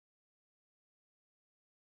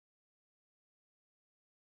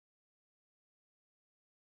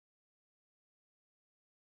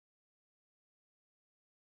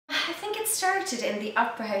it started in the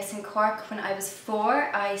Opera House in Cork when I was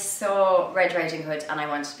 4. I saw Red Riding Hood and I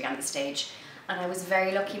wanted to be on the stage. And I was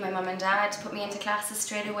very lucky my mum and dad put me into classes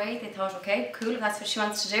straight away. They thought, okay, cool, that's what she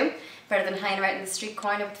wants to do, better than hanging out in the street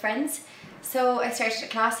corner with friends. So I started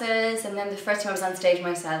at classes, and then the first time I was on stage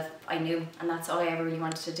myself, I knew, and that's all I ever really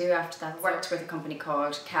wanted to do after that. I worked with a company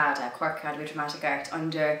called CADA, Cork Academy of Dramatic Art,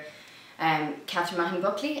 under Catherine Mahon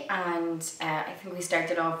Buckley, and I think we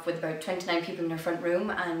started off with about 29 people in her front room,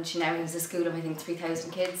 and she now has a school of I think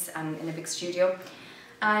 3,000 kids and in a big studio,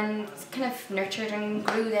 and kind of nurtured and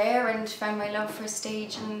grew there and found my love for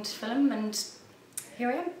stage and film, and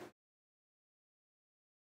here I am.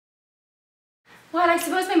 Well, I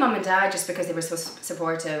suppose my mum and dad, just because they were so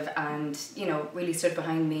supportive and, you know, really stood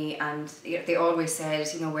behind me, and they always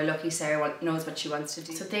said, you know, we're lucky Sarah knows what she wants to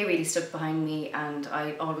do. So they really stood behind me, and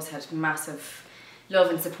I always had massive love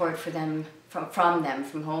and support for them, from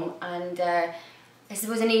home. And I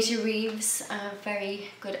suppose Anita Reeves, a very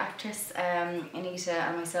good actress, Anita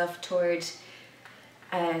and myself toured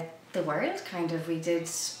the world, kind of. We did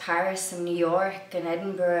Paris and New York and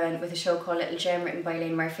Edinburgh, and with a show called Little Gem written by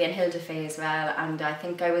Elaine Murphy and Hilda Faye as well, and I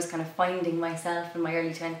think I was kind of finding myself in my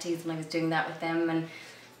early 20s when I was doing that with them, and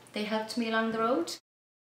they helped me along the road.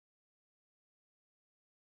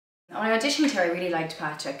 When I auditioned here, I really liked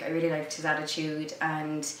Patrick. I really liked his attitude,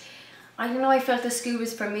 and I don't know, I felt the school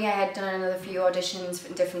was for me. I had done another few auditions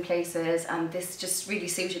in different places, and this just really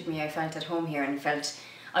suited me. I felt at home here and felt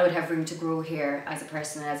I would have room to grow here as a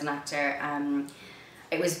person and as an actor.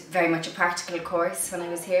 It was very much a practical course when I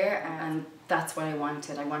was here, and that's what I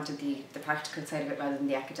wanted. I wanted the practical side of it rather than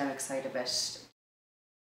the academic side of it.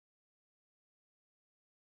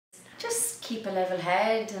 Just keep a level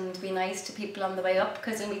head and be nice to people on the way up,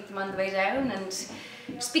 because you'll meet them on the way down, and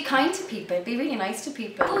just be kind to people, be really nice to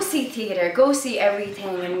people. Go see theatre, go see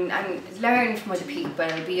everything, and learn from other people.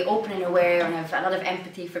 Be open and aware and have a lot of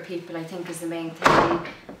empathy for people, I think, is the main thing. And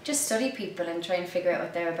just study people and try and figure out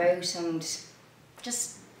what they're about, and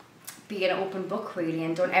just be an open book really,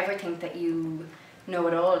 and don't ever think that you know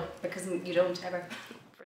it all, because you don't ever.